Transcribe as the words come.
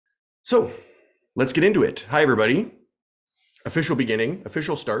So let's get into it. Hi, everybody. Official beginning,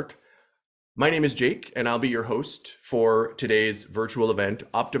 official start. My name is Jake, and I'll be your host for today's virtual event,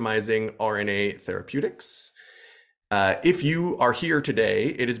 Optimizing RNA Therapeutics. If you are here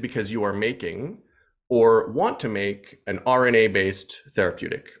today, it is because you are making or want to make an RNA-based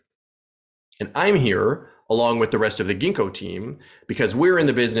therapeutic. And I'm here along with the rest of the Ginkgo team because we're in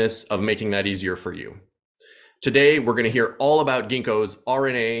the business of making that easier for you. Today, we're going to hear all about Ginkgo's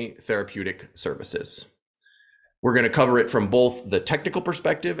RNA Therapeutic Services. We're going to cover it from both the technical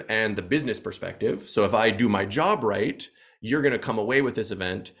perspective and the business perspective. So if I do my job right, you're going to come away with this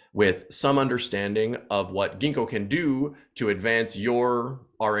event with some understanding of what Ginkgo can do to advance your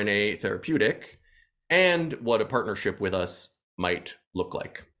RNA therapeutic and what a partnership with us might look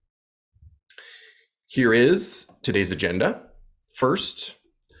like. Here is today's agenda. First,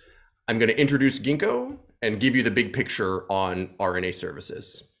 I'm going to introduce Ginkgo and give you the big picture on RNA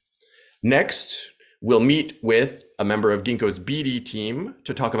services. Next, we'll meet with a member of Ginkgo's BD team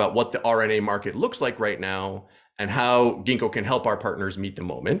to talk about what the RNA market looks like right now and how Ginkgo can help our partners meet the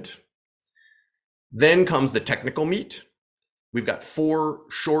moment. Then comes the technical meet. We've got 4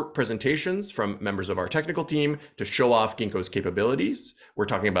 short presentations from members of our technical team to show off Ginkgo's capabilities. We're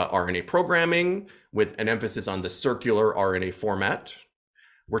talking about RNA programming with an emphasis on the circular RNA format.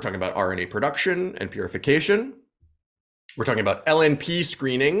 We're talking about RNA production and purification. We're talking about LNP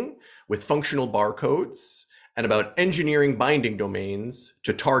screening with functional barcodes and about engineering binding domains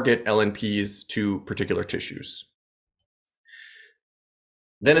to target LNPs to particular tissues.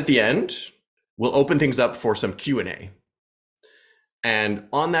 Then at the end, we'll open things up for some Q&A. And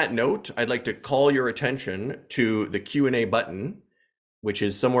on that note, I'd like to call your attention to the Q&A button, which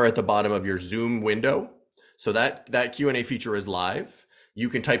is somewhere at the bottom of your Zoom window. So that Q&A feature is live. You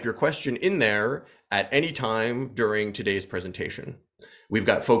can type your question in there at any time during today's presentation. We've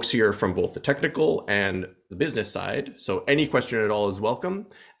got folks here from both the technical and the business side, so any question at all is welcome,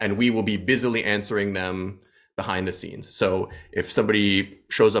 and we will be busily answering them behind the scenes. So if somebody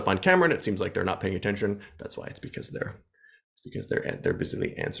shows up on camera and it seems like they're not paying attention, that's why. It's because they're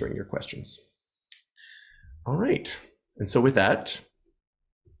busily answering your questions. All right, and so with that,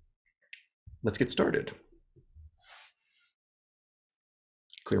 let's get started.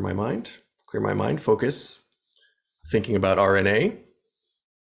 Clear my mind, focus, thinking about RNA.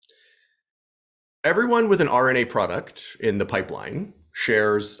 Everyone with an RNA product in the pipeline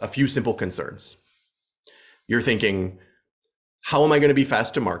shares a few simple concerns. You're thinking, how am I going to be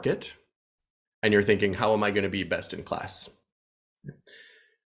fast to market? And you're thinking, how am I going to be best in class?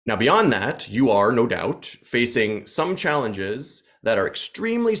 Now, beyond that, you are no doubt facing some challenges that are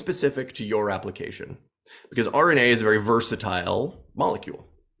extremely specific to your application, because RNA is a very versatile molecule.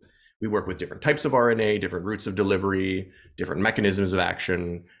 We work with different types of RNA, different routes of delivery, different mechanisms of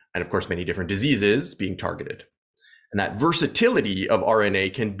action, and of course, many different diseases being targeted. And that versatility of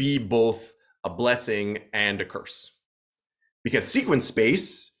RNA can be both a blessing and a curse, because sequence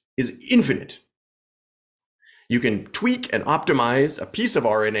space is infinite. You can tweak and optimize a piece of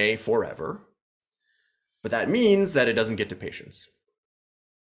RNA forever, but that means that it doesn't get to patients.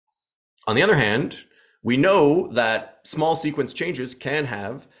 On the other hand, we know that small sequence changes can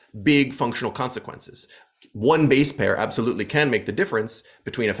have big functional consequences. One base pair absolutely can make the difference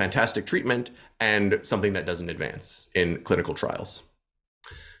between a fantastic treatment and something that doesn't advance in clinical trials.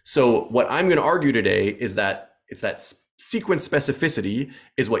 So what I'm going to argue today is that it's that sequence specificity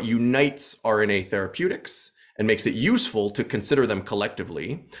is what unites RNA therapeutics and makes it useful to consider them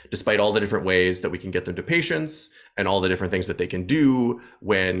collectively, despite all the different ways that we can get them to patients and all the different things that they can do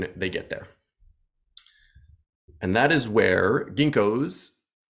when they get there. And that is where Ginkgo's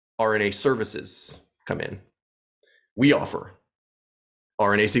RNA services come in. We offer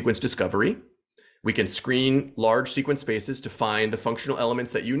RNA sequence discovery. We can screen large sequence spaces to find the functional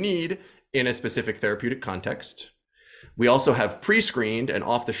elements that you need in a specific therapeutic context. We also have pre-screened and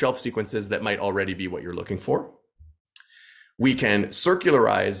off-the-shelf sequences that might already be what you're looking for. We can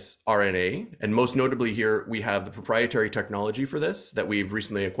circularize RNA, and most notably here, we have the proprietary technology for this that we've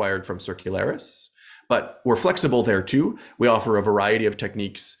recently acquired from Circularis. But we're flexible there too. We offer a variety of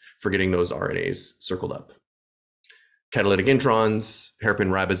techniques for getting those RNAs circled up. Catalytic introns, hairpin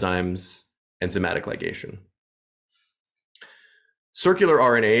ribozymes, enzymatic ligation. Circular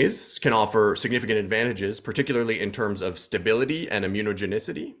RNAs can offer significant advantages, particularly in terms of stability and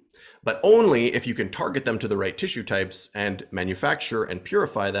immunogenicity, but only if you can target them to the right tissue types and manufacture and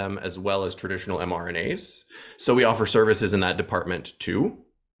purify them as well as traditional mRNAs. So we offer services in that department too.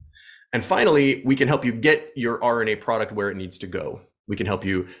 And finally, we can help you get your RNA product where it needs to go. We can help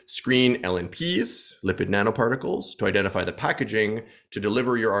you screen LNPs, lipid nanoparticles, to identify the packaging to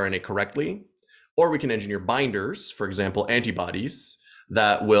deliver your RNA correctly. Or we can engineer binders, for example, antibodies,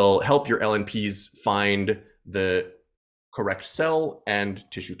 that will help your LNPs find the correct cell and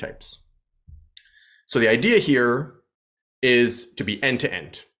tissue types. So the idea here is to be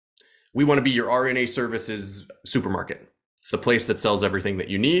end-to-end. We want to be your RNA services supermarket. It's the place that sells everything that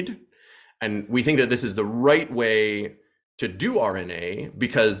you need. And we think that this is the right way to do RNA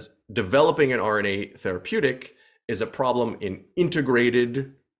because developing an RNA therapeutic is a problem in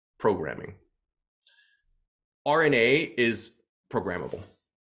integrated programming. RNA is programmable.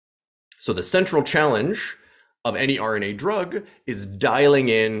 So the central challenge of any RNA drug is dialing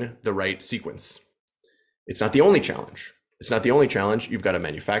in the right sequence. It's not the only challenge. It's not the only challenge. You've got to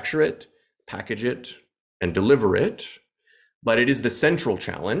manufacture it, package it, and deliver it. But it is the central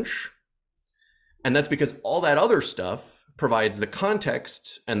challenge. And that's because all that other stuff provides the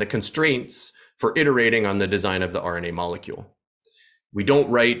context and the constraints for iterating on the design of the RNA molecule. We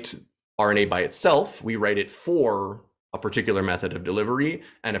don't write RNA by itself. We write it for a particular method of delivery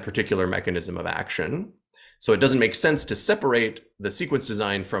and a particular mechanism of action. So it doesn't make sense to separate the sequence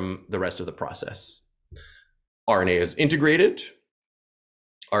design from the rest of the process. RNA is integrated,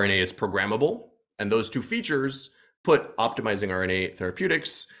 RNA is programmable, and those two features put optimizing RNA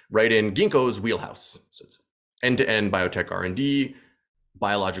therapeutics right in Ginkgo's wheelhouse. So it's end-to-end biotech R&D,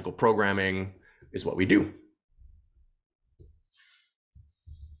 biological programming is what we do.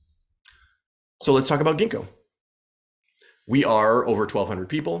 So let's talk about Ginkgo. We are over 1,200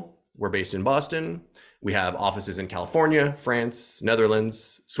 people. We're based in Boston. We have offices in California, France,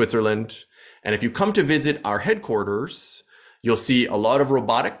 Netherlands, Switzerland. And if you come to visit our headquarters, you'll see a lot of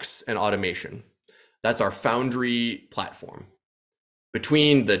robotics and automation. That's our Foundry platform.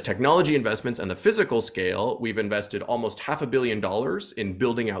 Between the technology investments and the physical scale, we've invested almost $500 million in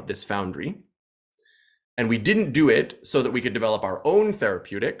building out this Foundry. And we didn't do it so that we could develop our own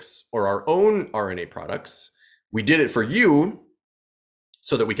therapeutics or our own RNA products. We did it for you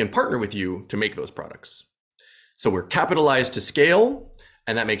so that we can partner with you to make those products. So we're capitalized to scale,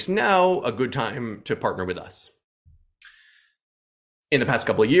 and that makes now a good time to partner with us. In the past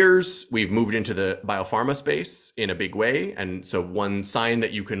couple of years, we've moved into the biopharma space in a big way. And so one sign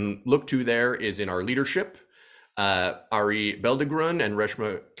that you can look to there is in our leadership. Ari Beldegrun and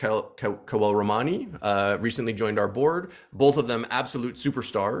Reshma Kawalramani recently joined our board. Both of them absolute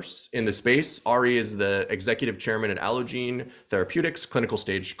superstars in the space. Ari is the executive chairman at Allogene Therapeutics, clinical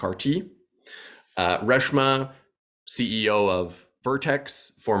stage CAR-T. Reshma, CEO of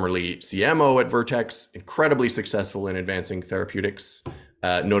Vertex, formerly CMO at Vertex, incredibly successful in advancing therapeutics,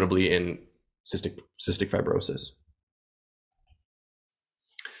 notably in cystic fibrosis.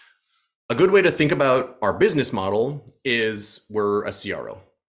 A good way to think about our business model is we're a CRO.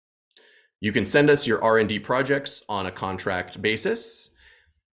 You can send us your R&D projects on a contract basis.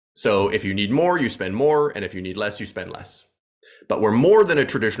 So if you need more, you spend more, and if you need less, you spend less. But we're more than a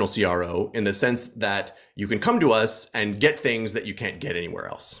traditional CRO in the sense that you can come to us and get things that you can't get anywhere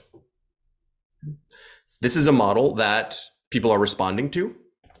else. This is a model that people are responding to.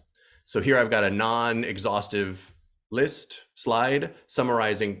 So here I've got a non-exhaustive list slide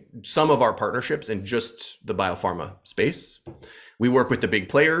summarizing some of our partnerships in just the biopharma space. We work with the big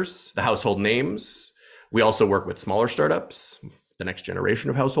players, the household names. We also work with smaller startups, the next generation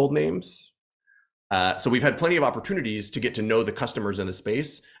of household names. So we've had plenty of opportunities to get to know the customers in the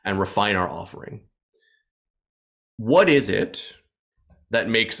space and refine our offering. What is it that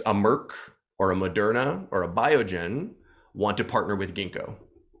makes a Merck or a Moderna or a Biogen want to partner with Ginkgo?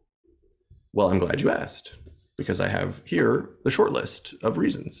 Well, I'm glad you asked, because I have here the short list of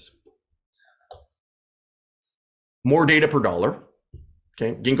reasons. More data per dollar.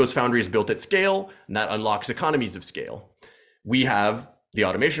 Okay, Ginkgo's Foundry is built at scale, and that unlocks economies of scale. We have the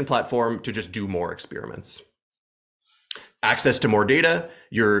automation platform to just do more experiments. Access to more data.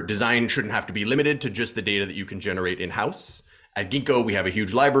 Your design shouldn't have to be limited to just the data that you can generate in-house. At Ginkgo, we have a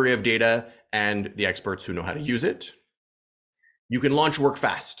huge library of data and the experts who know how to use it. You can launch work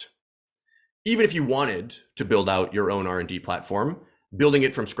fast. Even if you wanted to build out your own R&D platform, building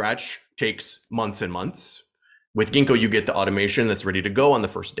it from scratch takes months and months. With Ginkgo, you get the automation that's ready to go on the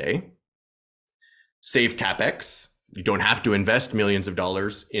first day. Save CapEx. You don't have to invest millions of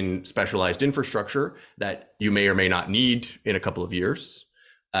dollars in specialized infrastructure that you may or may not need in a couple of years.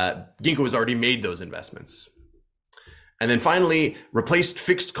 Ginkgo has already made those investments. And then finally, replaced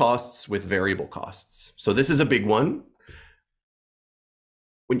fixed costs with variable costs. So this is a big one.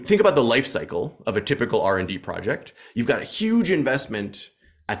 When you think about the life cycle of a typical R&D project, you've got a huge investment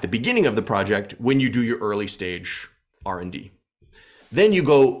at the beginning of the project when you do your early stage R&D. Then you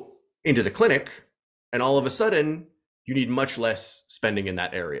go into the clinic, and all of a sudden, you need much less spending in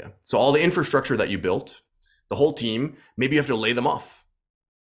that area. So all the infrastructure that you built, the whole team, maybe you have to lay them off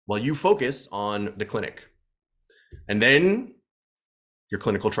while you focus on the clinic. And then your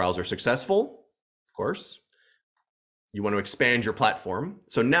clinical trials are successful, of course. You want to expand your platform.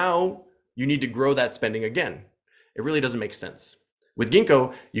 So now you need to grow that spending again. It really doesn't make sense. With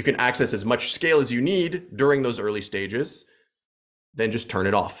Ginkgo, you can access as much scale as you need during those early stages, then just turn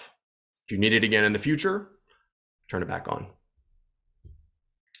it off. If you need it again in the future, turn it back on.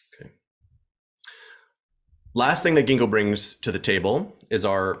 Okay. Last thing that Ginkgo brings to the table is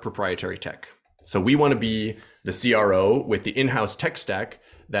our proprietary tech. So we want to be the CRO with the in-house tech stack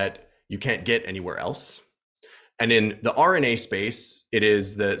that you can't get anywhere else. And in the RNA space, it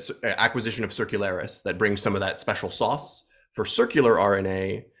is the acquisition of Circularis that brings some of that special sauce for circular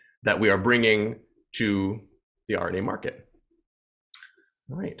RNA that we are bringing to the RNA market.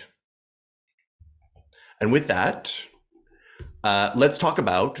 All right. And with that, let's talk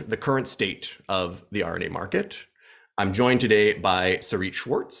about the current state of the RNA market. I'm joined today by Sarit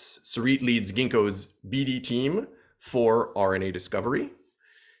Schwartz. Sarit leads Ginkgo's BD team for RNA discovery.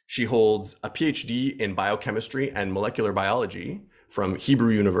 She holds a PhD in biochemistry and molecular biology from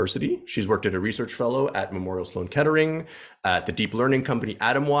Hebrew University. She's worked as a research fellow at Memorial Sloan Kettering, at the deep learning company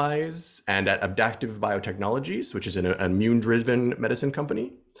Atomwise, and at Adaptive Biotechnologies, which is an immune-driven medicine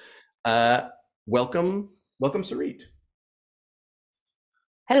company. Welcome, Sarit.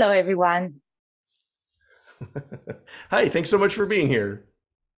 Hello, everyone. Hi, thanks so much for being here.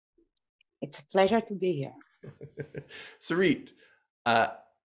 It's a pleasure to be here. Sarit,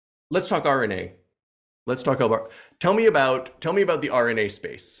 let's talk RNA. Let's talk about, tell me about the RNA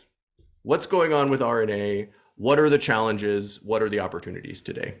space. What's going on with RNA? What are the challenges? What are the opportunities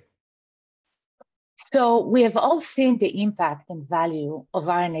today? So we have all seen the impact and value of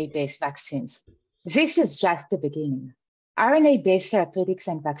RNA-based vaccines. This is just the beginning. RNA-based therapeutics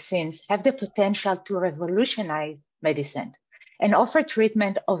and vaccines have the potential to revolutionize medicine and offer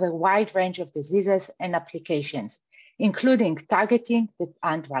treatment of a wide range of diseases and applications, including targeting the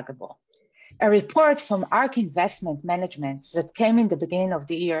undruggable. A report from ARC Investment Management that came in the beginning of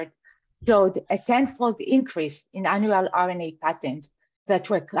the year showed a tenfold increase in annual RNA patents that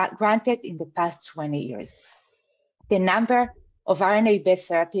were granted in the past 20 years. The number of RNA-based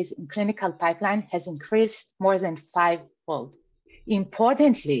therapies in clinical pipeline has increased more than fivefold.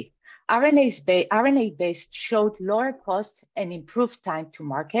 Importantly, RNA-based showed lower cost and improved time to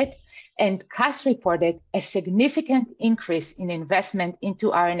market, and CAS reported a significant increase in investment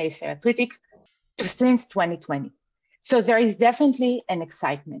into RNA therapeutic since 2020. So there is definitely an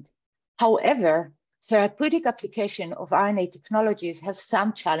excitement. However, therapeutic application of RNA technologies have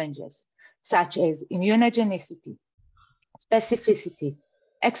some challenges, such as immunogenicity, specificity,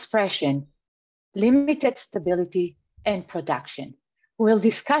 expression, limited stability, and production. We'll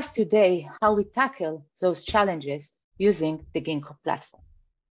discuss today how we tackle those challenges using the Ginkgo platform.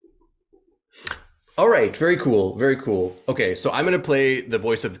 All right, very cool, very cool. Okay, so I'm going to play the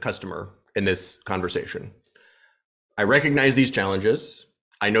voice of the customer in this conversation. I recognize these challenges.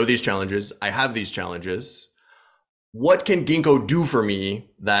 I know these challenges. I have these challenges. What can Ginkgo do for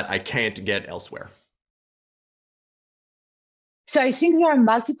me that I can't get elsewhere? So I think there are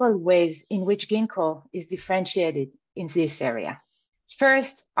multiple ways in which Ginkgo is differentiated in this area.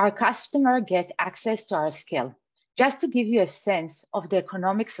 First, our customers get access to our scale. Just to give you a sense of the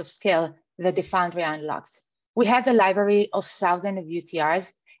economics of scale that the Foundry unlocks, we have a library of thousands of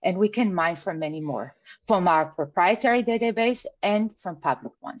UTRs, and we can mine for many more from our proprietary database and from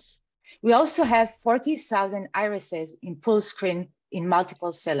public ones. We also have 40,000 irises in pool screen in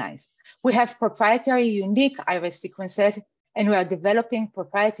multiple cell lines. We have proprietary unique iris sequences, and we are developing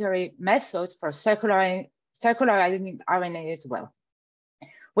proprietary methods for circularizing RNA as well.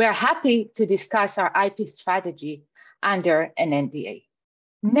 We are happy to discuss our IP strategy under an NDA.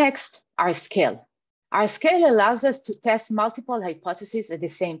 Next, our scale. Our scale allows us to test multiple hypotheses at the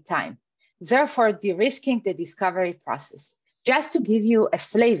same time, therefore de-risking the discovery process. Just to give you a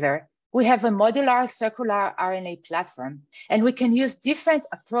flavor, we have a modular circular RNA platform, and we can use different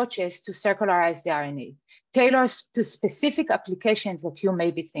approaches to circularize the RNA, tailored to specific applications that you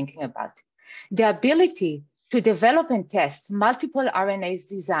may be thinking about. The ability to develop and test multiple RNA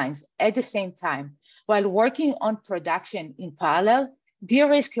designs at the same time while working on production in parallel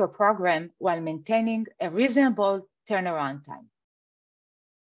de-risk your program while maintaining a reasonable turnaround time.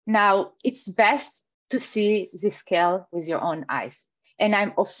 Now, it's best to see the scale with your own eyes, and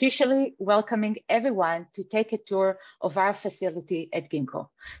I'm officially welcoming everyone to take a tour of our facility at Ginkgo,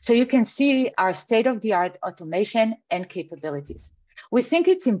 so you can see our state-of-the-art automation and capabilities. We think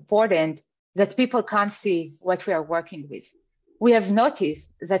it's important that people come see what we are working with. We have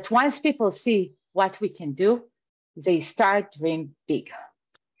noticed that once people see what we can do, they start dream big.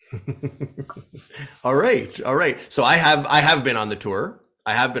 All right, all right. So I have been on the tour.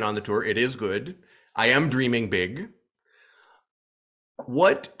 I have been on the tour. It is good. I am dreaming big.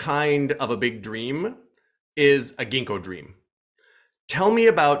 What kind of a big dream is a Ginkgo dream? Tell me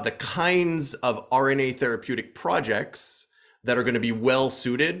about the kinds of RNA therapeutic projects that are going to be well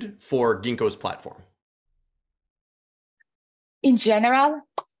suited for Ginkgo's platform. In general,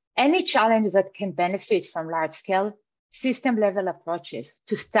 any challenge that can benefit from large-scale, system-level approaches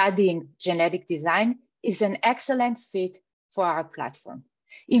to studying genetic design is an excellent fit for our platform.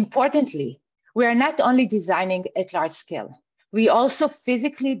 Importantly, we are not only designing at large scale, we also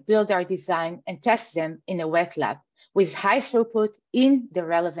physically build our design and test them in a wet lab with high throughput in the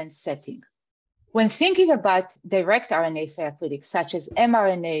relevant setting. When thinking about direct RNA therapeutics, such as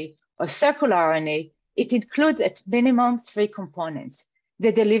mRNA or circRNA, it includes at minimum 3 components: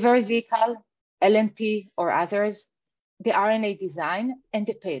 the delivery vehicle, LNP or others, the RNA design, and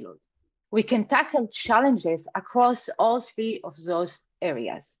the payload. We can tackle challenges across all 3 of those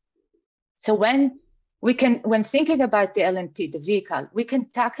areas. So when thinking about the LNP, the vehicle, we can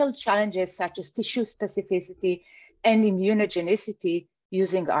tackle challenges such as tissue specificity and immunogenicity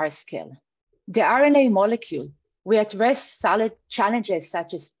using our scale. The RNA molecule, we address solid challenges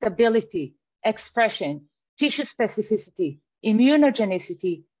such as stability, expression, tissue specificity,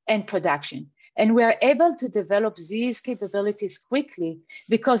 immunogenicity, and production. And we are able to develop these capabilities quickly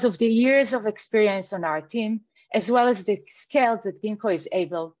because of the years of experience on our team, as well as the scale that Ginkgo is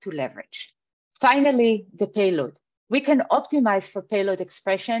able to leverage. Finally, the payload. We can optimize for payload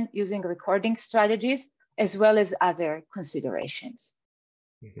expression using recording strategies, as well as other considerations.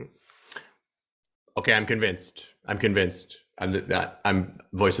 Mm-hmm. Okay, I'm convinced. I'm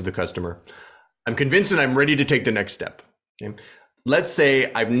voice of the customer. I'm convinced and I'm ready to take the next step. Okay? Let's say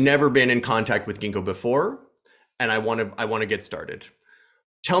I've never been in contact with Ginkgo before, and I want to get started.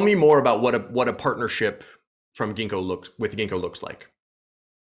 Tell me more about what a partnership from Ginkgo looks like.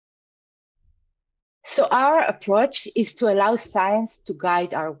 So our approach is to allow science to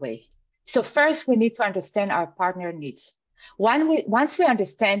guide our way. So first, we need to understand our partner needs. Once we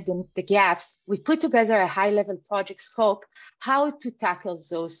understand the gaps, we put together a high-level project scope, how to tackle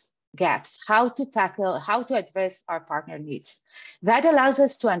those gaps, how to address our partner needs. That allows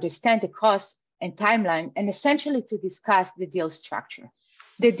us to understand the cost and timeline, and essentially to discuss the deal structure.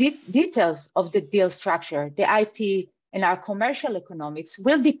 The details of the deal structure, the IP, and our commercial economics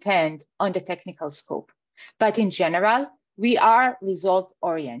will depend on the technical scope. But in general, we are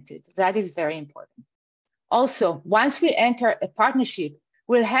result-oriented. That is very important. Also, once we enter a partnership,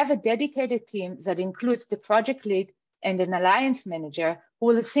 we'll have a dedicated team that includes the project lead and an alliance manager who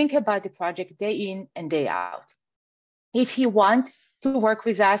will think about the project day in and day out. If you want to work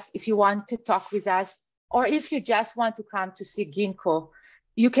with us, if you want to talk with us, or if you just want to come to see Ginkgo,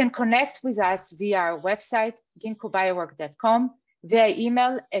 you can connect with us via our website, ginkgobioworks.com, via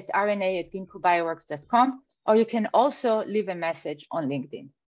email at rna@ginkgobioworks.com, or you can also leave a message on LinkedIn,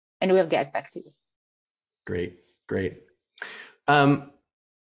 and we'll get back to you. Great.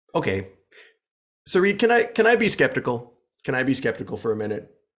 Okay. So Reed, can I be skeptical? Can I be skeptical for a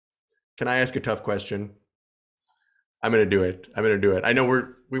minute? Can I ask a tough question? I'm going to do it. I know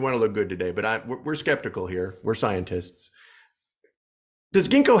we want to look good today, but we're skeptical here. We're scientists. Does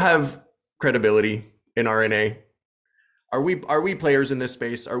Ginkgo have credibility in RNA? Are we players in this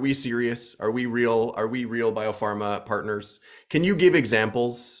space? Are we serious? Are we real biopharma partners? Can you give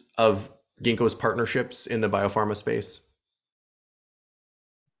examples of Ginkgo's partnerships in the biopharma space?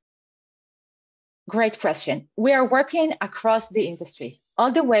 Great question. We are working across the industry,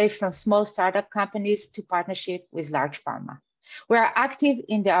 all the way from small startup companies to partnership with large pharma. We are active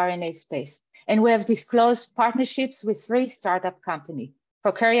in the RNA space, and we have disclosed partnerships with 3 startup companies,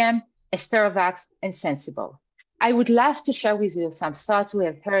 Procarium, Esperovax, and Sensible. I would love to share with you some thoughts we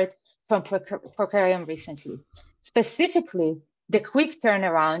have heard from Procarium recently, specifically the quick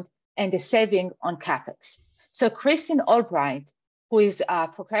turnaround and the saving on CapEx. So Christine Albright, who is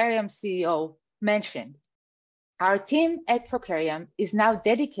Procarium CEO, mentioned, our team at Procarium is now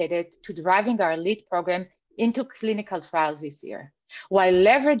dedicated to driving our lead program into clinical trials this year, while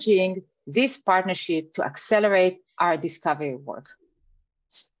leveraging this partnership to accelerate our discovery work.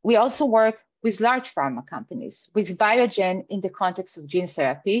 We also work with large pharma companies, with Biogen in the context of gene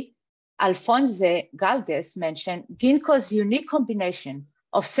therapy. Alphonse Galdes mentioned Ginkgo's unique combination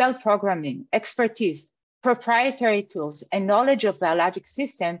of cell programming, expertise, proprietary tools, and knowledge of biologic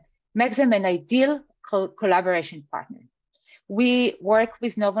system makes them an ideal collaboration partner. We work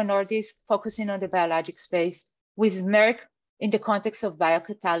with Novo Nordisk, focusing on the biologic space, with Merck in the context of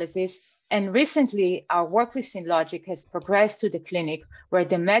biocatalysis. And recently, our work with Synlogic has progressed to the clinic, where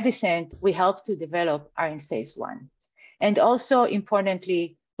the medicine we help to develop are in phase 1. And also,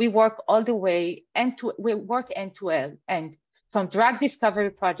 importantly, we work all the way end to end, from drug discovery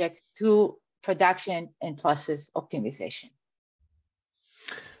project to production and process optimization.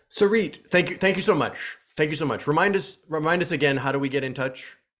 So Reed, thank you so much. Thank you so much. Remind us again, how do we get in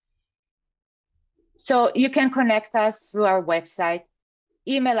touch? So you can connect us through our website,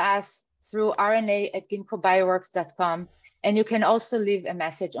 email us through rna@ginkgobioworks.com, and you can also leave a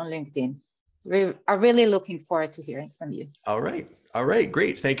message on LinkedIn. We are really looking forward to hearing from you. All right,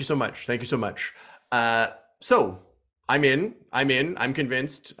 great. Thank you so much. So I'm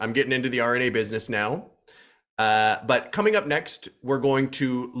convinced. I'm getting into the RNA business now. But coming up next, we're going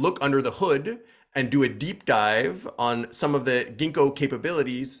to look under the hood and do a deep dive on some of the Ginkgo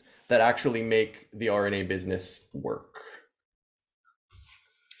capabilities that actually make the RNA business work.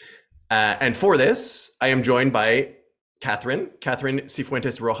 And for this, I am joined by Catherine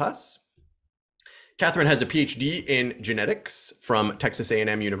Cifuentes Rojas. Catherine has a PhD in genetics from Texas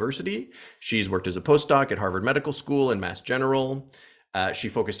A&M University. She's worked as a postdoc at Harvard Medical School and Mass General. She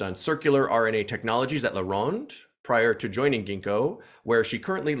focused on circular RNA technologies at La Ronde prior to joining Ginkgo, where she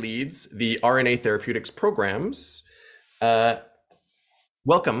currently leads the RNA therapeutics programs.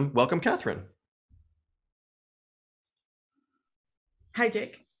 Welcome, Catherine. Hi,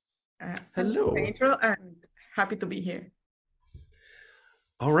 Jake. Hello. Intro, and happy to be here.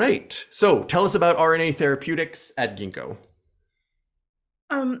 All right. So tell us about RNA therapeutics at Ginkgo.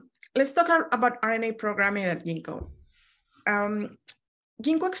 Let's talk about RNA programming at Ginkgo.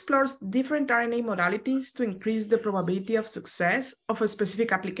 Ginkgo explores different RNA modalities to increase the probability of success of a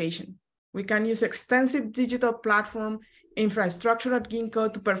specific application. We can use extensive digital platform infrastructure at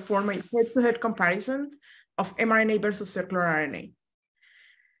Ginkgo to perform a head-to-head comparison of mRNA versus circRNA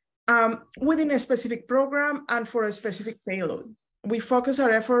within a specific program and for a specific payload. We focus our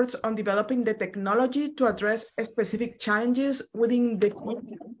efforts on developing the technology to address specific challenges within the field.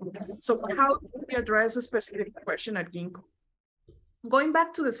 So how do we address a specific question at Ginkgo? Going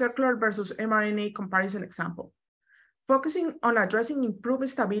back to the circular versus mRNA comparison example, focusing on addressing improved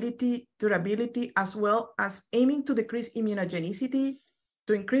stability, durability, as well as aiming to decrease immunogenicity,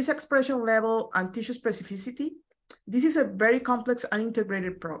 to increase expression level and tissue specificity, this is a very complex and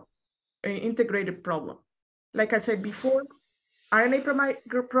integrated problem. Like I said before, RNA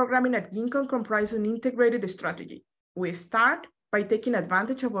programming at Ginkgo comprises an integrated strategy. We start by taking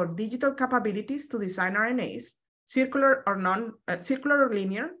advantage of our digital capabilities to design RNAs, circular or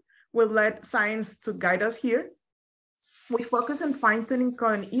linear. We'll let science to guide us here. We focus on fine-tuning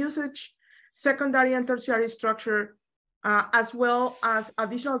codon usage, secondary and tertiary structure, as well as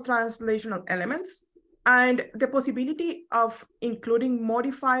additional translational elements, and the possibility of including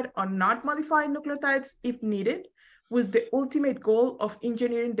modified or not modified nucleotides if needed, with the ultimate goal of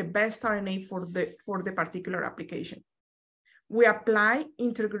engineering the best RNA for the particular application. We apply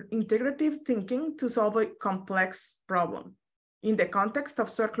integrative thinking to solve a complex problem. In the context of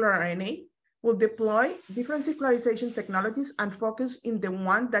circRNA, we'll deploy different circularization technologies and focus in the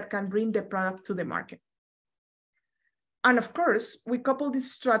one that can bring the product to the market. And of course, we couple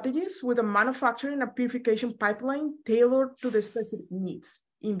these strategies with a manufacturing and purification pipeline tailored to the specific needs,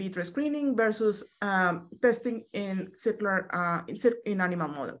 in vitro screening versus testing in animal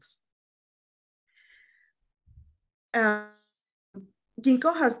models.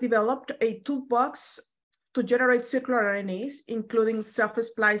 Ginkgo has developed a toolbox to generate circRNAs, including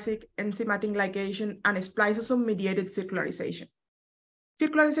self-splicing, enzymatic ligation, and spliceosome-mediated circularization.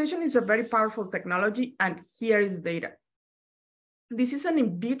 Circularization is a very powerful technology, and here is data. This is an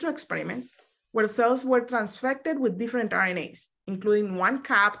in vitro experiment where cells were transfected with different RNAs, including one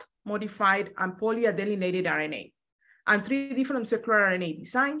capped, modified, and polyadenylated RNA, and 3 different circRNA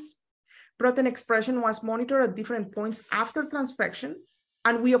designs. Protein expression was monitored at different points after transfection,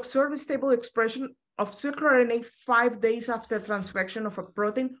 and we observed stable expression of circRNA 5 days after transfection of a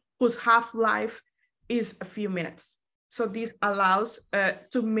protein whose half-life is a few minutes. So this allows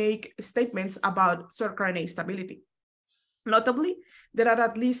to make statements about circRNA stability. Notably, there are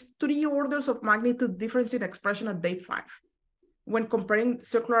at least 3 orders of magnitude difference in expression at day 5 when comparing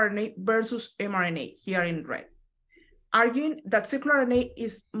circRNA versus mRNA, here in red, arguing that circRNA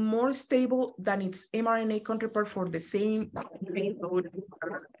is more stable than its mRNA counterpart for the same payload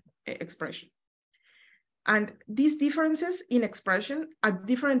expression. And these differences in expression at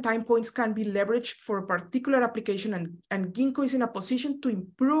different time points can be leveraged for a particular application, and Ginkgo is in a position to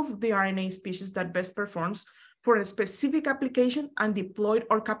improve the RNA species that best performs for a specific application and deployed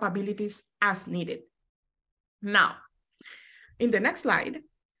our capabilities as needed. Now, in the next slide,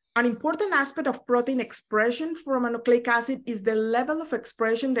 an important aspect of protein expression for a mononucleic acid is the level of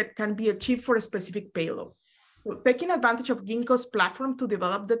expression that can be achieved for a specific payload. So taking advantage of Ginkgo's platform to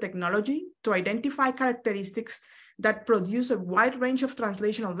develop the technology to identify characteristics that produce a wide range of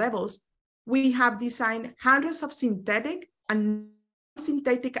translational levels, we have designed hundreds of synthetic and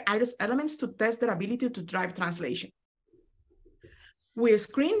non-synthetic IRES elements to test their ability to drive translation. We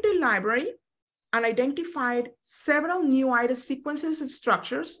screened the library and identified several new IRES sequences and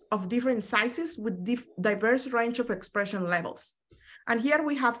structures of different sizes with diverse range of expression levels. And here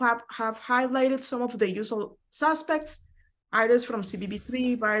we have highlighted some of the usual suspects, IRES from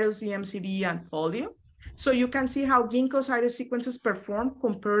CBB3, virus, EMCV, and polio. So you can see how Ginkgo's IRES sequences perform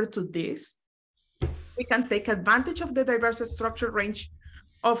compared to this. We can take advantage of the diverse structure range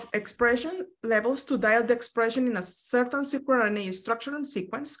of expression levels to dial the expression in a certain circRNA structure and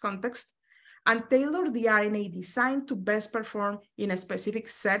sequence context, and tailor the RNA design to best perform in a specific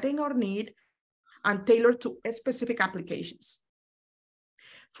setting or need, and tailor to specific applications.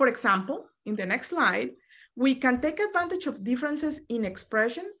 For example, in the next slide, we can take advantage of differences in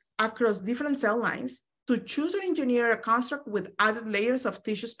expression across different cell lines to choose or engineer a construct with added layers of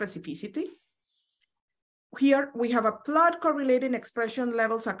tissue specificity. Here, we have a plot correlating expression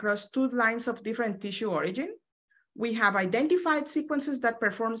levels across 2 lines of different tissue origin. We have identified sequences that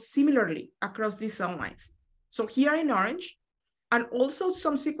perform similarly across these cell lines. So here in orange, and also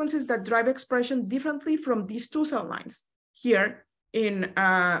some sequences that drive expression differently from these 2 cell lines, here in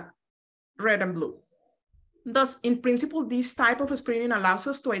red and blue. Thus, in principle, this type of screening allows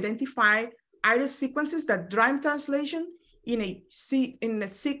us to identify IRES sequences that drive translation in a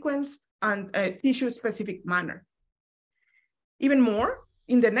sequence and a tissue-specific manner. Even more,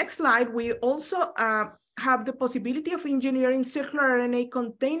 in the next slide, we also have the possibility of engineering circRNA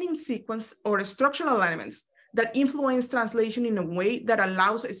containing sequence or structural elements that influence translation in a way that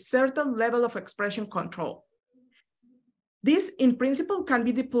allows a certain level of expression control. This, in principle, can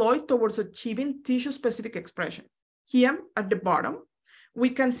be deployed towards achieving tissue-specific expression. Here at the bottom, we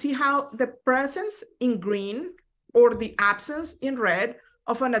can see how the presence in green or the absence in red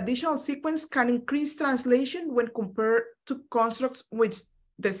of an additional sequence can increase translation when compared to constructs which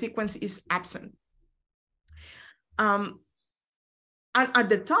the sequence is absent. And at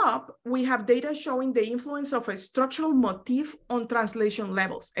the top, we have data showing the influence of a structural motif on translation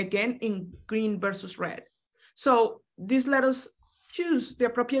levels, again, in green versus red. So this let us choose the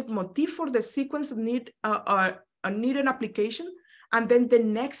appropriate motif for the sequence need a needed application. And then the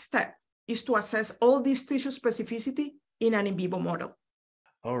next step is to assess all this tissue specificity in an in vivo model.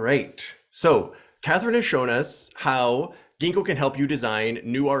 All right. So Catherine has shown us how Ginkgo can help you design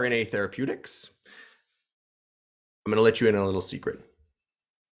new RNA therapeutics. I'm going to let you in on a little secret.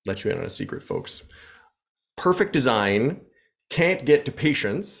 Let you in on a secret, folks. Perfect design can't get to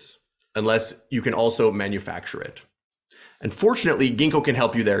patients unless you can also manufacture it. And fortunately, Ginkgo can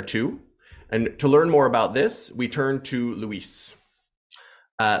help you there too. And to learn more about this, we turn to Luis.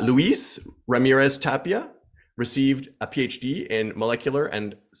 Luis Ramirez Tapia received a PhD in molecular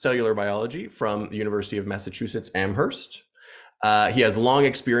and cellular biology from the University of Massachusetts Amherst. He has long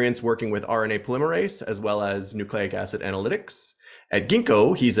experience working with RNA polymerase as well as nucleic acid analytics. At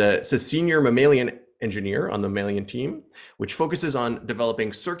Ginkgo, he's a senior mammalian engineer on the mammalian team, which focuses on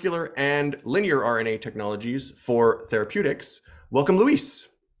developing circular and linear RNA technologies for therapeutics. Welcome, Luis.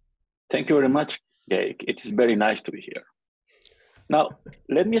 Thank you very much, Jake. It's very nice to be here. Now,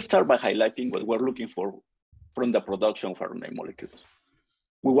 let me start by highlighting what we're looking for from the production of RNA molecules.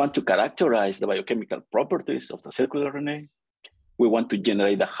 We want to characterize the biochemical properties of the circRNA. We want to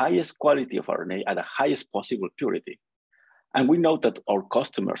generate the highest quality of RNA at the highest possible purity. And we know that our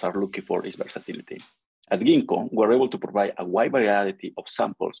customers are looking for is versatility. At Ginkgo, we're able to provide a wide variety of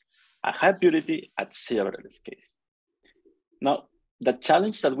samples at high purity at several scales. Now, the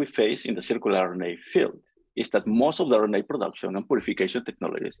challenge that we face in the circRNA field is that most of the RNA production and purification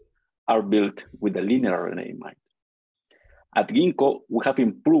technologies are built with the linear RNA in mind. At Ginkgo, we have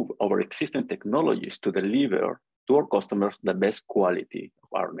improved our existing technologies to deliver to our customers the best quality of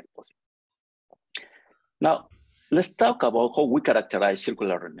RNA possible. Now, let's talk about how we characterize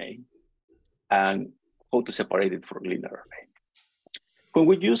circRNA and how to separate it from linear RNA. When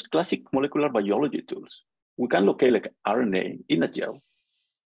we use classic molecular biology tools, we can locate like RNA in a gel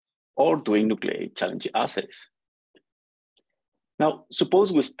or doing nucleic challenge assays. Now,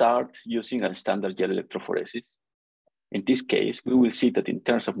 suppose we start using a standard gel electrophoresis. In this case, we will see that in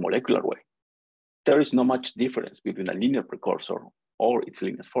terms of molecular weight, there is not much difference between a linear precursor or its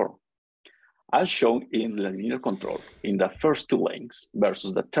linear form. as shown in the linear control in the first two lanes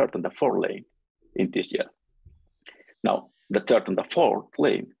versus the third and the fourth lane in this gel. Now, the third and the fourth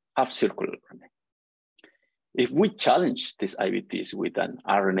lane have circRNA. If we challenge these IVTs with an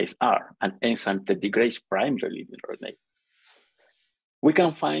RNase R, an enzyme that degrades primary linear RNA, we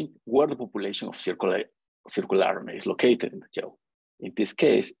can find where the population of circRNA is located in the gel. In this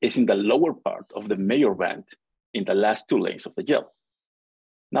case, it's in the lower part of the major band in the last two lanes of the gel.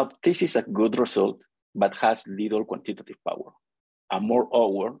 Now, this is a good result, but has little quantitative power. And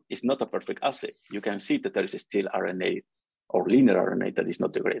moreover, it's not a perfect assay. You can see that there is still RNA or linear RNA that is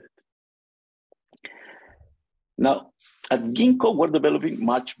not degraded. Now, at Ginkgo, we're developing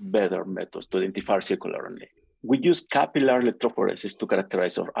much better methods to identify circRNA. We use capillary electrophoresis to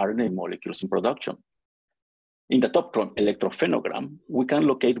characterize our RNA molecules in production. In the top electrophenogram, we can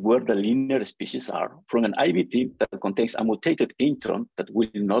locate where the linear species are from an IVT that contains a mutated intron that will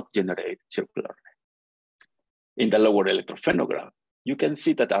not generate circRNA. In the lower electrophenogram, you can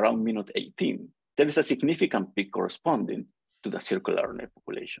see that around minute 18, there is a significant peak corresponding to the circRNA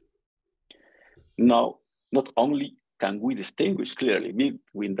population. Now, not only can we distinguish clearly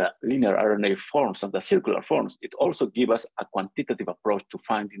between the linear RNA forms and the circular forms, it also gives us a quantitative approach to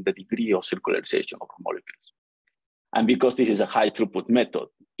finding the degree of circularization of molecules. And because this is a high throughput method,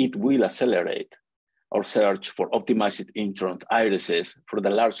 it will accelerate our search for optimized intron irises for the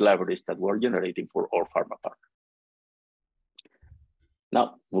large libraries that we're generating for our pharma park.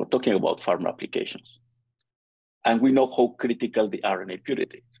 Now, we're talking about pharma applications. And we know how critical the RNA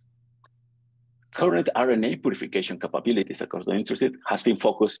purity is. Current RNA purification capabilities across the industry has been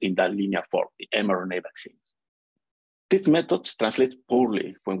focused in the linear form, the mRNA vaccines. These methods translate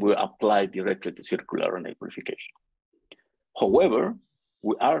poorly when we apply directly to circRNA purification. However,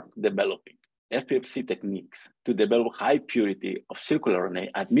 we are developing FPFC techniques to develop high purity of circRNA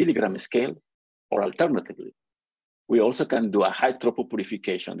at milligram scale, or alternatively, we also can do a high throughput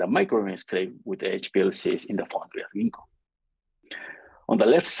purification at microgram scale with the HPLCs in the Foundry at Ginkgo. On the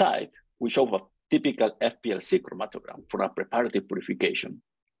left side, we show a typical FPLC chromatogram for a preparative purification,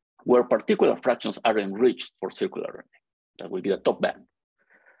 where particular fractions are enriched for circRNA. That will be the top band.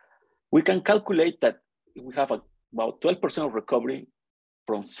 We can calculate that we have about 12% of recovery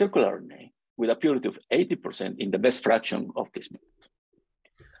from circRNA with a purity of 80% in the best fraction of this method.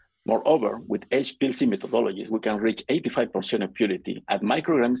 Moreover, with HPLC methodologies, we can reach 85% of purity at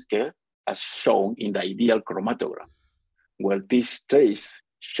microgram scale, as shown in the ideal chromatogram, where this trace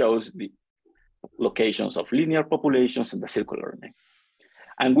shows the locations of linear populations and the circRNA.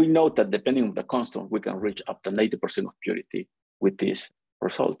 And we know that depending on the constant, we can reach up to 90% of purity with these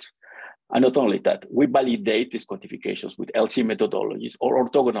results. And not only that, we validate these quantifications with LC methodologies or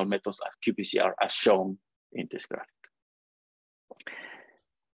orthogonal methods as qPCR, as shown in this graphic.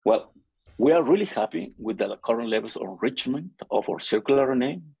 Well, we are really happy with the current levels of enrichment of our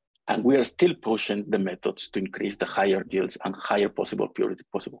circRNA, and we are still pushing the methods to increase the higher yields and higher possible purity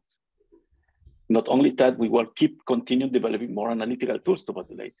possible. Not only that, we will continue developing more analytical tools to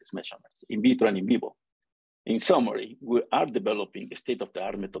validate these measurements in vitro and in vivo. In summary, we are developing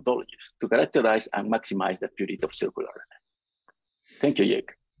state-of-the-art methodologies to characterize and maximize the purity of circRNA. Thank you,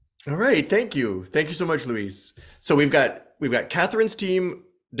 Jake. All right, thank you. Thank you so much, Luis. So we've got Catherine's team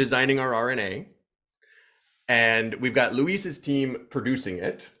designing our RNA, and we've got Luis's team producing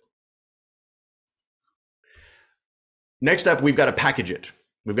it. Next up, we've got to package it.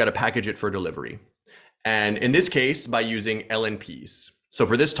 We've got to package it for delivery. And in this case, by using LNPs. So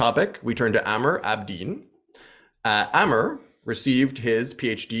for this topic, we turn to Amer Abdeen. Amer received his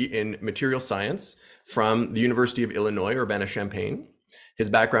PhD in material science from the University of Illinois, Urbana-Champaign. His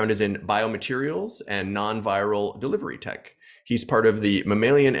background is in biomaterials and non-viral delivery tech. He's part of the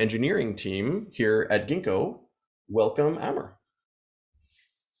mammalian engineering team here at Ginkgo. Welcome, Amer.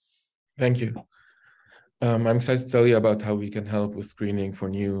 Thank you. I'm excited to tell you about how we can help with screening for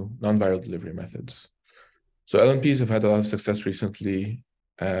new non-viral delivery methods. So LNPs have had a lot of success recently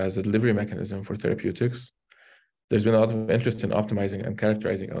as a delivery mechanism for therapeutics. There's been a lot of interest in optimizing and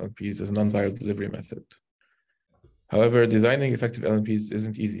characterizing LNPs as a non-viral delivery method. However, designing effective LNPs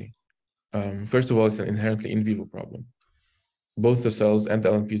isn't easy. First of all, it's an inherently in vivo problem. Both the cells and the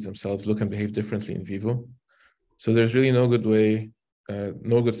LNPs themselves look and behave differently in vivo. So there's really no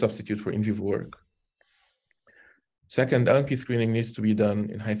good substitute for in vivo work. Second, LNP screening needs to be done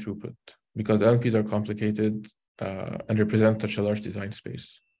in high throughput because LNPs are complicated and represent such a large design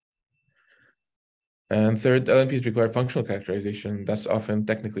space. And third, LNPs require functional characterization that's often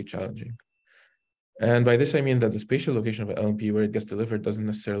technically challenging. And by this, I mean that the spatial location of an LNP where it gets delivered doesn't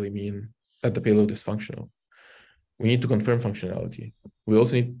necessarily mean that the payload is functional. We need to confirm functionality. We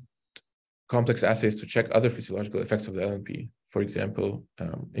also need complex assays to check other physiological effects of the LNP, for example,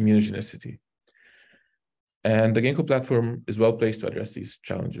 immunogenicity. And the Ginkgo platform is well placed to address these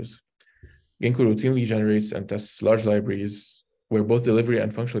challenges. Ginkgo routinely generates and tests large libraries where both delivery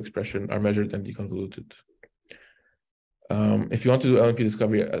and functional expression are measured and deconvoluted. If you want to do LNP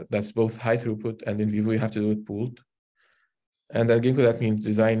discovery that's both high throughput and in vivo, you have to do it pooled. And at Ginkgo, that means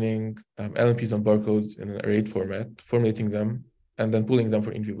designing LNPs on barcodes in an arrayed format, formulating them, and then pooling them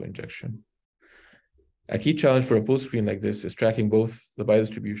for in vivo injection. A key challenge for a pooled screen like this is tracking both the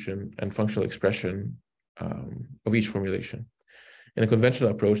biodistribution and functional expression of each formulation. In a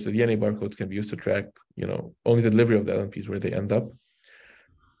conventional approach, the DNA barcodes can be used to track, only the delivery of the LNPs where they end up.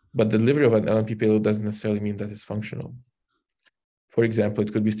 But the delivery of an LNP payload doesn't necessarily mean that it's functional. For example,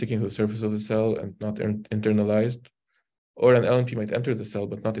 it could be sticking to the surface of the cell and not internalized, or an LNP might enter the cell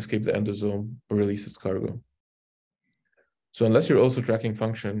but not escape the endosome or release its cargo. So unless you're also tracking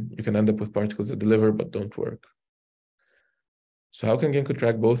function, you can end up with particles that deliver but don't work. So how can Ginkgo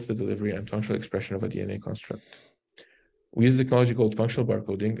track both the delivery and functional expression of a DNA construct? We use a technology called functional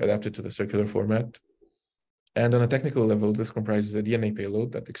barcoding adapted to the circular format. And on a technical level, this comprises a DNA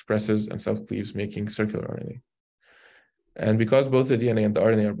payload that expresses and self-cleaves, making circRNA. And because both the DNA and the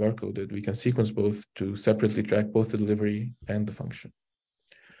RNA are barcoded, we can sequence both to separately track both the delivery and the function.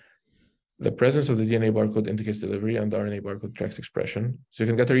 The presence of the DNA barcode indicates delivery, and the RNA barcode tracks expression. So you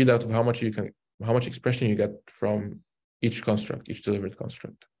can get a readout of how much expression you get from each construct, each delivered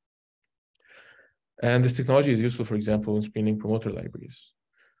construct. And this technology is useful, for example, in screening promoter libraries.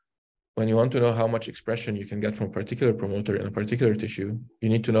 When you want to know how much expression you can get from a particular promoter in a particular tissue, you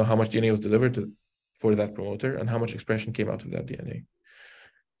need to know how much DNA was delivered for that promoter and how much expression came out of that DNA.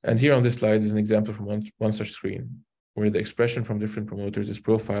 And here on this slide is an example from one such screen, where the expression from different promoters is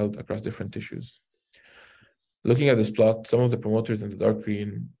profiled across different tissues. Looking at this plot, some of the promoters in the dark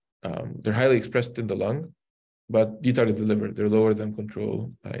green, they're highly expressed in the lung, but detarget the liver. They're lower than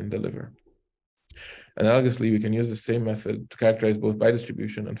control in the liver. Analogously, we can use the same method to characterize both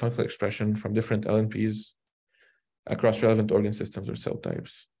biodistribution and functional expression from different LNPs across relevant organ systems or cell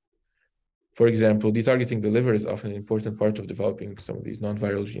types. For example, detargeting the liver is often an important part of developing some of these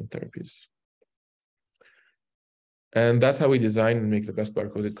non-viral gene therapies. And that's how we design and make the best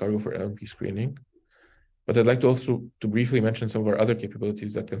barcoded cargo for LNP screening. But I'd like to also briefly mention some of our other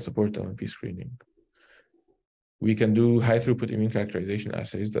capabilities that can support LNP screening. We can do high throughput immune characterization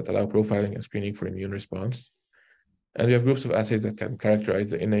assays that allow profiling and screening for immune response. And we have groups of assays that can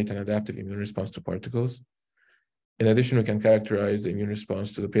characterize the innate and adaptive immune response to particles. In addition, we can characterize the immune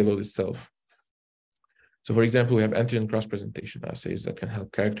response to the payload itself. So for example, we have antigen cross-presentation assays that can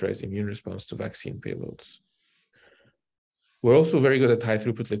help characterize immune response to vaccine payloads. We're also very good at high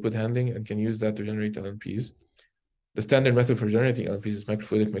throughput liquid handling and can use that to generate LNPs. The standard method for generating LNPs is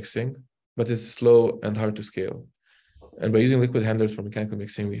microfluidic mixing, but it's slow and hard to scale. And by using liquid handlers for mechanical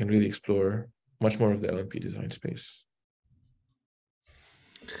mixing, we can really explore much more of the LNP design space.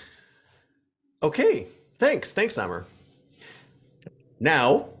 Okay, thanks, Amer.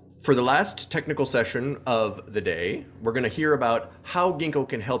 Now, for the last technical session of the day, we're going to hear about how Ginkgo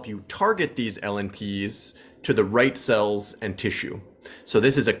can help you target these LNPs to the right cells and tissue. So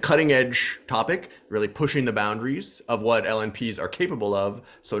this is a cutting edge topic, really pushing the boundaries of what LNPs are capable of.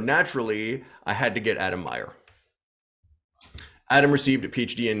 So naturally, I had to get Adam Meyer. Adam received a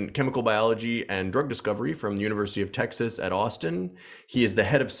PhD in chemical biology and drug discovery from the University of Texas at Austin. He is the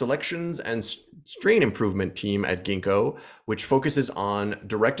head of selections and strain improvement team at Ginkgo, which focuses on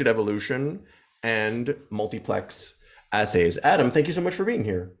directed evolution and multiplex assays. Adam, thank you so much for being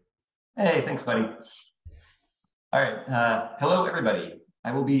here. Hey, thanks, buddy. All right, hello, everybody.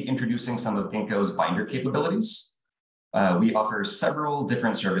 I will be introducing some of Ginkgo's binder capabilities. We offer several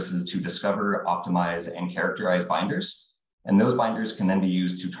different services to discover, optimize, and characterize binders, and those binders can then be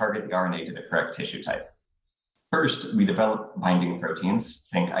used to target the RNA to the correct tissue type. First, we develop binding proteins,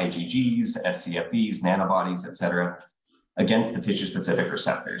 think IgGs, scFvs, nanobodies, etc., against the tissue-specific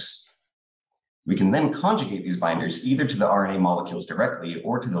receptors. We can then conjugate these binders either to the RNA molecules directly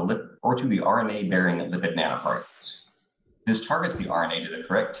or to the RNA-bearing lipid nanoparticles. This targets the RNA to the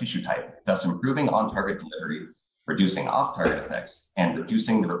correct tissue type, thus improving on-target delivery, reducing off-target effects, and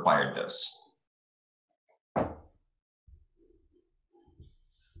reducing the required dose.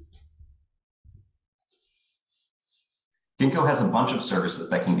 Ginkgo has a bunch of services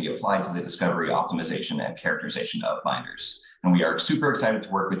that can be applied to the discovery, optimization, and characterization of binders. And we are super excited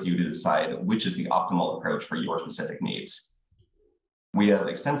to work with you to decide which is the optimal approach for your specific needs. We have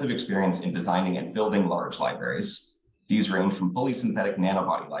extensive experience in designing and building large libraries. These range from fully synthetic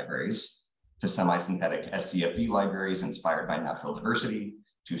nanobody libraries to semi-synthetic scFv libraries inspired by natural diversity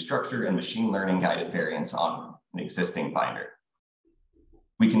to structure and machine learning guided variants on an existing binder.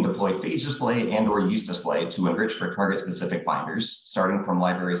 We can deploy phage display and or yeast display to enrich for target-specific binders, starting from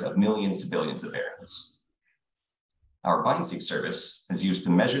libraries of millions to billions of variants. Our BindSeq service is used to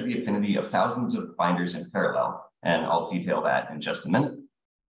measure the affinity of thousands of binders in parallel, and I'll detail that in just a minute.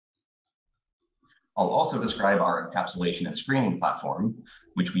 I'll also describe our encapsulation and screening platform,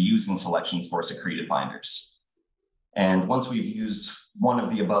 which we use in selections for secreted binders. And once we've used one of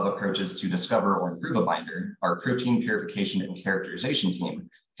the above approaches to discover or improve a binder, our protein purification and characterization team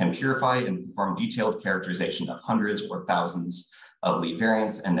can purify and perform detailed characterization of hundreds or thousands of lead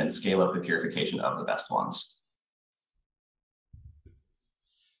variants and then scale up the purification of the best ones.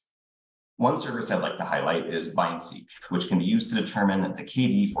 One service I'd like to highlight is BindSeq, which can be used to determine the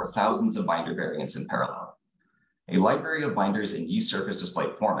KD for thousands of binder variants in parallel. A library of binders in yeast surface display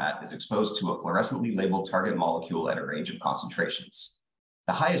format is exposed to a fluorescently labeled target molecule at a range of concentrations.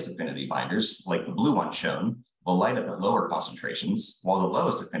 The highest affinity binders, like the blue one shown, will light up at lower concentrations, while the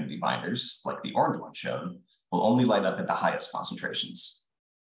lowest affinity binders, like the orange one shown, will only light up at the highest concentrations.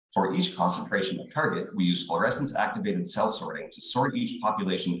 For each concentration of target, we use fluorescence activated cell sorting to sort each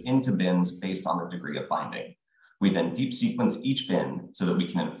population into bins based on the degree of binding. We then deep sequence each bin so that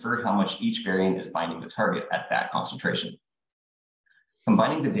we can infer how much each variant is binding the target at that concentration.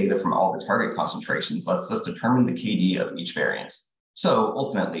 Combining the data from all the target concentrations lets us determine the KD of each variant. So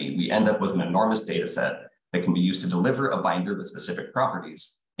ultimately, we end up with an enormous data set that can be used to deliver a binder with specific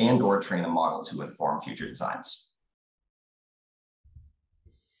properties and or train a model to inform future designs.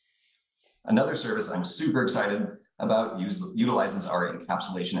 Another service I'm super excited about utilizes our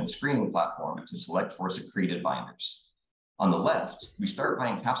encapsulation and screening platform to select for secreted binders. On the left, we start by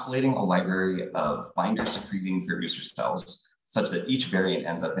encapsulating a library of binder secreting producer cells such that each variant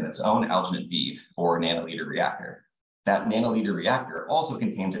ends up in its own alginate bead or nanoliter reactor. That nanoliter reactor also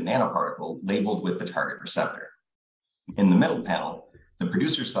contains a nanoparticle labeled with the target receptor. In the middle panel, the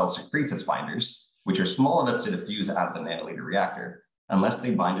producer cell secretes its binders, which are small enough to diffuse out of the nanoliter reactor, unless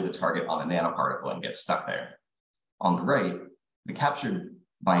they bind to the target on the nanoparticle and get stuck there. On the right, the captured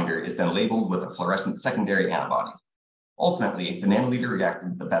binder is then labeled with a fluorescent secondary antibody. Ultimately, the nanoliter reactor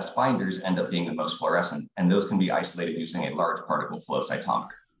with the best binders end up being the most fluorescent, and those can be isolated using a large particle flow cytometer.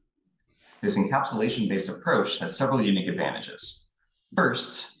 This encapsulation-based approach has several unique advantages.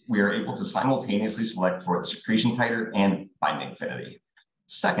 First, we are able to simultaneously select for the secretion titer and binding affinity.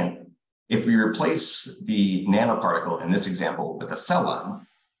 Second, if we replace the nanoparticle in this example with a cell line,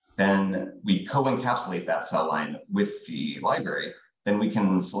 then we co-encapsulate that cell line with the library, then we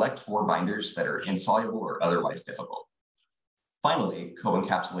can select for binders that are insoluble or otherwise difficult. Finally,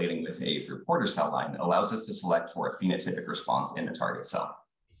 co-encapsulating with a reporter cell line allows us to select for a phenotypic response in the target cell.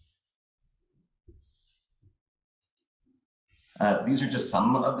 These are just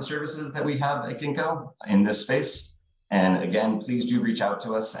some of the services that we have at Ginkgo in this space. And again, please do reach out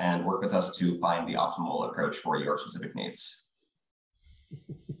to us and work with us to find the optimal approach for your specific needs.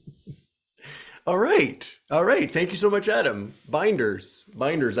 All right. All right. Thank you so much, Adam. Binders.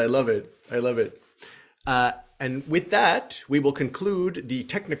 I love it. I love it. And with that, we will conclude the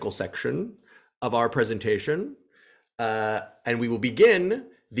technical section of our presentation. And we will begin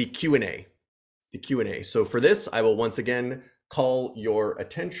the Q&A. So for this, I will once again call your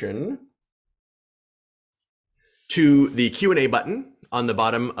attention to the Q&A button on the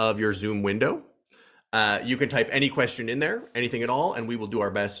bottom of your Zoom window. You can type any question in there, anything at all, and we will do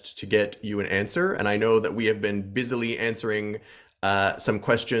our best to get you an answer. And I know that we have been busily answering some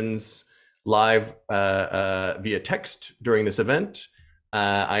questions live via text during this event.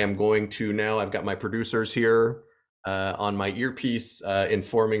 I am going to now, I've got my producers here on my earpiece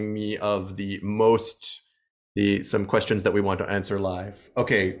informing me of some questions that we want to answer live.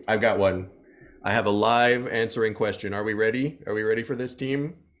 Okay, I've got one. I have a live answering question. Are we ready? Are we ready for this,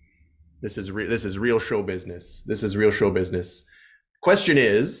 team? This is real show business. This is real show business. Question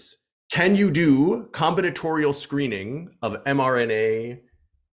is, can you do combinatorial screening of mRNA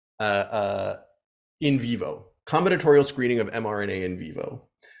in vivo? Combinatorial screening of mRNA in vivo.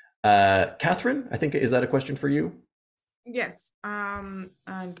 Catherine, I think, is that a question for you? Yes, thank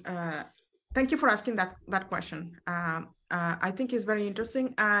you for asking that question. I think it's very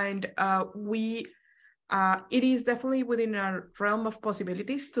interesting, and it is definitely within our realm of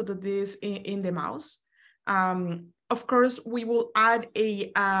possibilities to do this in the mouse. Of course, we will add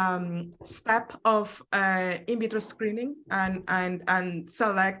a step of in vitro screening and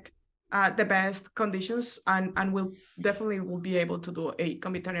select the best conditions, and we'll definitely will be able to do a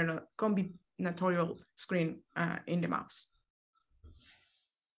combinatorial screen in the mouse.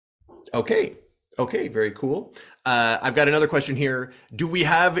 Okay, Okay, very cool. I've got another question here. Do we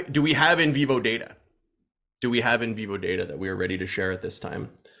have in vivo data? Do we have in vivo data that we are ready to share at this time?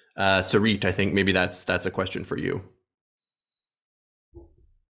 Sarit, I think maybe that's a question for you.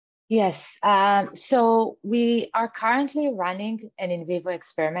 Yes, so we are currently running an in vivo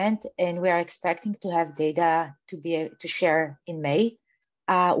experiment, and we are expecting to have data to be able to share in May.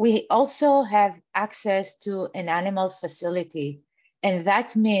 We also have access to an animal facility, and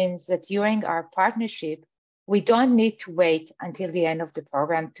that means that during our partnership, we don't need to wait until the end of the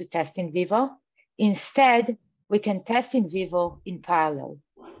program to test in vivo. Instead, we can test in vivo in parallel,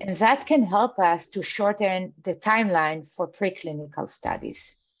 and that can help us to shorten the timeline for preclinical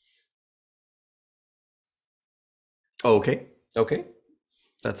studies. Okay,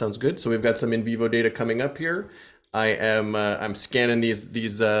 that sounds good. So we've got some in vivo data coming up here. I'm scanning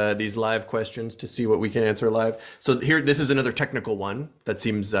these live questions to see what we can answer live. So here, this is another technical one that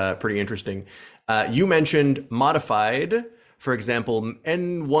seems pretty interesting. You mentioned modified, for example,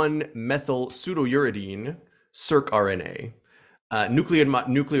 N1 methyl pseudouridine, circRNA.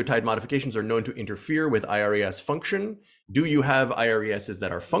 Nucleotide modifications are known to interfere with IRES function. Do you have IRESs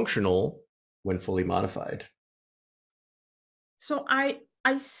that are functional when fully modified? So I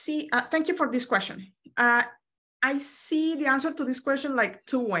see, thank you for this question. I see the answer to this question like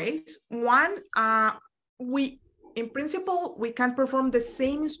two ways. One, in principle, we can perform the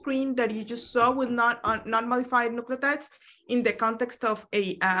same screen that you just saw with non-modified nucleotides in the context of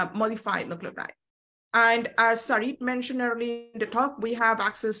a modified nucleotide. And as Sarit mentioned earlier in the talk, we have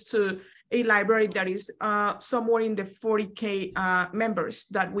access to a library that is somewhere in the 40K members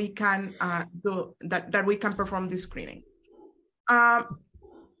that we can that we can perform this screening.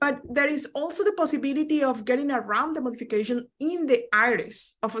 But there is also the possibility of getting around the modification in the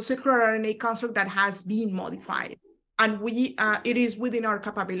iris of a circRNA construct that has been modified. And it is within our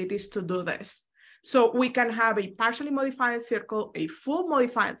capabilities to do this. So we can have a partially modified circle, a full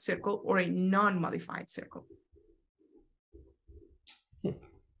modified circle, or a non-modified circle.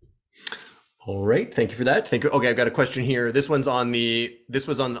 All right, thank you for that. Thank you. Okay, I've got a question here. This one's on the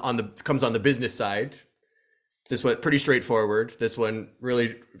comes on the business side. This one pretty straightforward. This one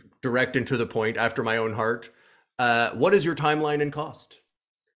really direct and to the point, after my own heart. What is your timeline and cost?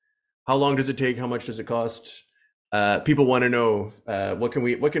 How long does it take? How much does it cost? People want to know. What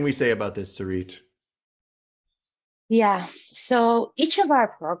can we say about this, Sarit? Yeah. So each of our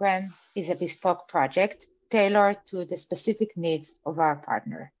programs is a bespoke project tailored to the specific needs of our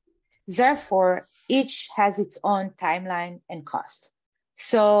partner. Therefore, each has its own timeline and cost.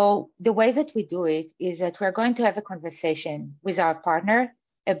 So the way that we do it is that we're going to have a conversation with our partner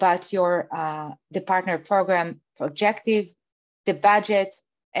about the partner program objective, the budget,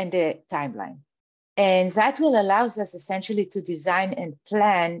 and the timeline. And that will allow us essentially to design and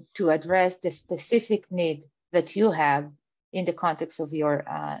plan to address the specific need that you have in the context of your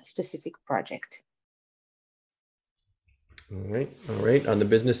specific project. All right. On the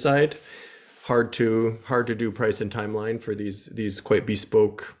business side, hard to do price and timeline for these quite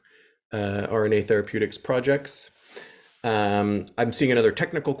bespoke RNA therapeutics projects. I'm seeing another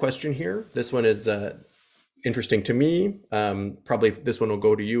technical question here. This one is interesting to me. Probably this one will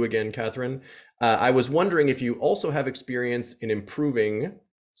go to you again, Catherine. I was wondering if you also have experience in improving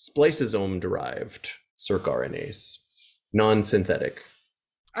spliceosome-derived circRNAs, non-synthetic.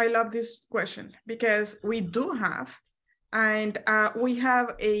 I love this question because we do have, and we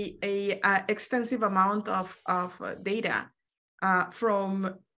have a extensive amount of data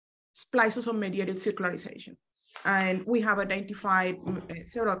from spliceosome-mediated circularization. And we have identified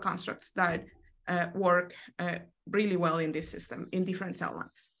several constructs that work really well in this system in different cell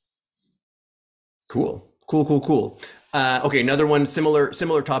lines. Cool. Okay, another one,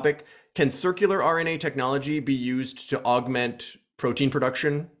 similar topic. Can circular RNA technology be used to augment protein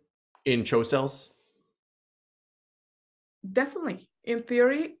production in CHO cells? Definitely. In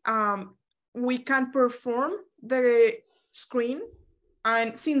theory, we can perform the screen.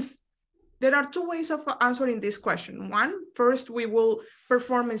 And since there are two ways of answering this question. One, first, we will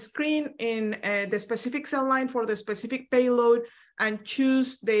perform a screen in the specific cell line for the specific payload and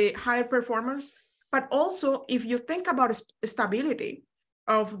choose the higher performers. But also, if you think about stability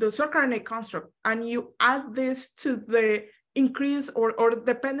of the circRNA construct and you add this to the increase or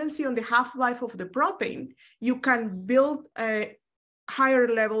dependency on the half-life of the protein, you can build higher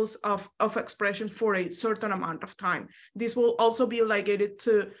levels of expression for a certain amount of time. This will also be ligated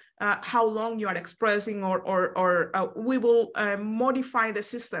to how long you are expressing, or we will modify the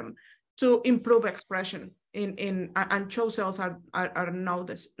system to improve expression and CHO cells are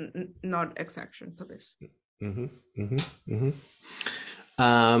not exception to this.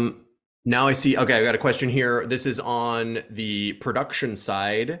 Now I see, okay, I got a question here. This is on the production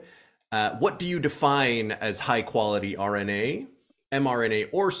side. What do you define as high quality RNA, mRNA,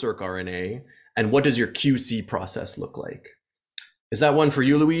 or circRNA? And what does your QC process look like? Is that one for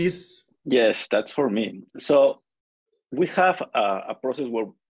you, Luis? Yes, that's for me. So we have a process where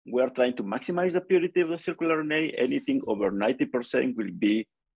we are trying to maximize the purity of the circRNA. Anything over 90% will be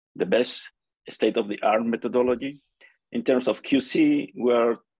the best state-of-the-art methodology. In terms of QC,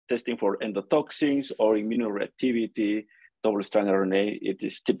 we're testing for endotoxins or immunoreactivity, double-strand RNA. It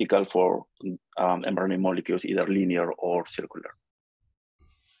is typical for mRNA molecules, either linear or circular.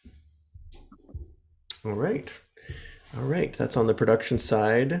 All right. All right, that's on the production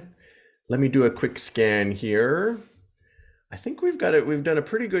side. Let me do a quick scan here. I think we've done a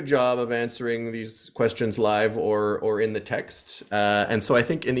pretty good job of answering these questions live or in the text. And so I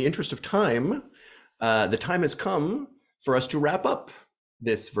think in the interest of time, the time has come for us to wrap up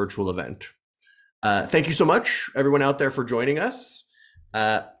this virtual event. Thank you so much, everyone out there, for joining us.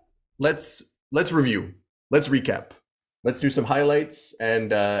 Let's review. Let's recap. Let's do some highlights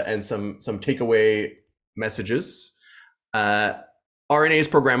and some takeaway messages. RNA is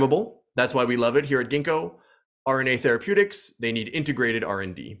programmable. That's why we love it here at Ginkgo. RNA therapeutics, they need integrated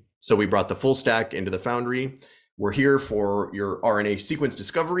R&D. So we brought the full stack into the Foundry. We're here for your RNA sequence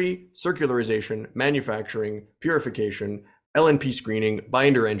discovery, circularization, manufacturing, purification, LNP screening,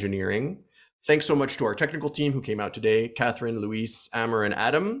 binder engineering. Thanks so much to our technical team who came out today, Catherine, Luis, Amer, and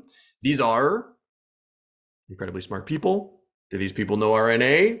Adam. These are incredibly smart people. Do these people know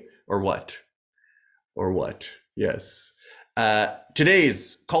RNA or what? Or what? Yes.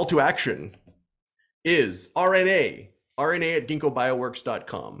 Today's call to action is RNA at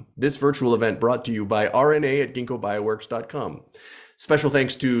ginkgobioworks.com. This virtual event brought to you by RNA at ginkgobioworks.com. Special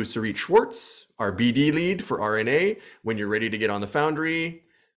thanks to Sarit Schwartz, our BD lead for RNA. When you're ready to get on the Foundry,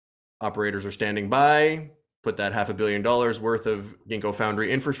 operators are standing by. Put that $500 million worth of Ginkgo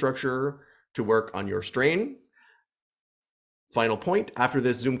Foundry infrastructure to work on your strain. Final point, after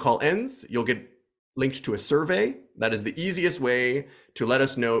this Zoom call ends, you'll get linked to a survey. That is the easiest way to let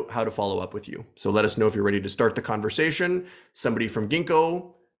us know how to follow up with you. So let us know if you're ready to start the conversation. Somebody from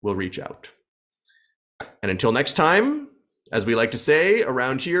Ginkgo will reach out. And until next time, as we like to say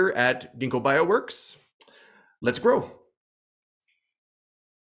around here at Ginkgo Bioworks, let's grow.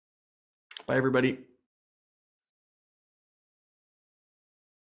 Bye, everybody.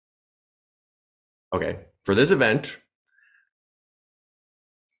 Okay, for this event,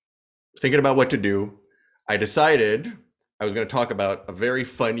 thinking about what to do, I decided I was going to talk about a very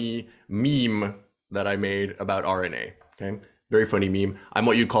funny meme that I made about RNA. Okay, very funny meme. I'm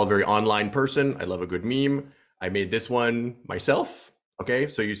what you'd call a very online person. I love a good meme. I made this one myself. Okay,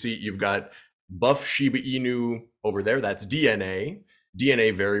 so you see, you've got buff Shiba Inu over there. That's DNA.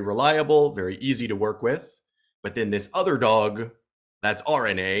 DNA, very reliable, very easy to work with. But then this other dog, that's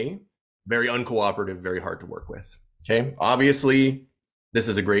RNA, very uncooperative, very hard to work with. Okay, obviously, this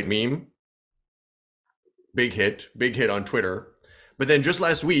is a great meme. Big hit on Twitter. But then just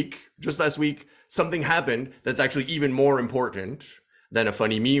last week, something happened that's actually even more important than a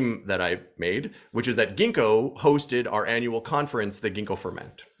funny meme that I made, which is that Ginkgo hosted our annual conference, the Ginkgo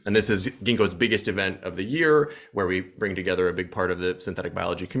Ferment. And this is Ginkgo's biggest event of the year, where we bring together a big part of the synthetic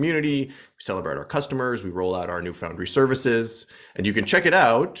biology community. We celebrate our customers. We roll out our new Foundry services. And you can check it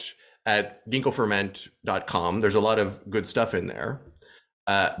out at ginkgoferment.com. There's a lot of good stuff in there.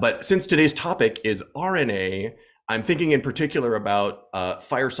 But since today's topic is RNA, I'm thinking in particular about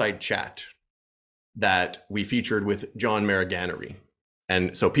Fireside Chat that we featured with John Mariganery.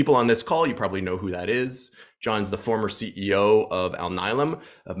 And so people on this call, you probably know who that is. John's the former CEO of Alnylam,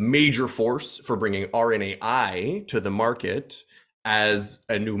 a major force for bringing RNAi to the market as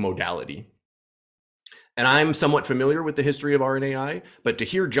a new modality. And I'm somewhat familiar with the history of RNAi, but to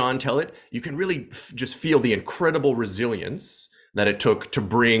hear John tell it, you can really just feel the incredible resilience that it took to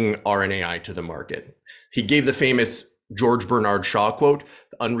bring RNAi to the market. He gave the famous George Bernard Shaw quote,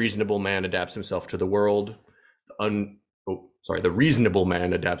 "The unreasonable man adapts himself to the world. The reasonable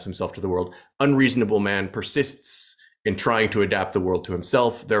man adapts himself to the world. Unreasonable man persists in trying to adapt the world to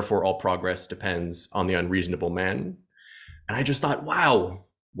himself. Therefore, all progress depends on the unreasonable man." And I just thought,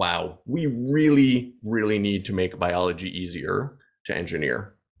 wow, we really, really need to make biology easier to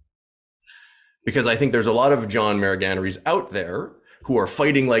engineer. Because I think there's a lot of John Mariganerys out there who are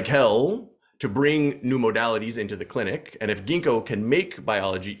fighting like hell to bring new modalities into the clinic. And if Ginkgo can make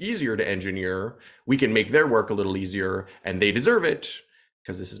biology easier to engineer, we can make their work a little easier, and they deserve it,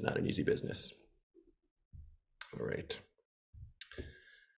 because this is not an easy business. All right.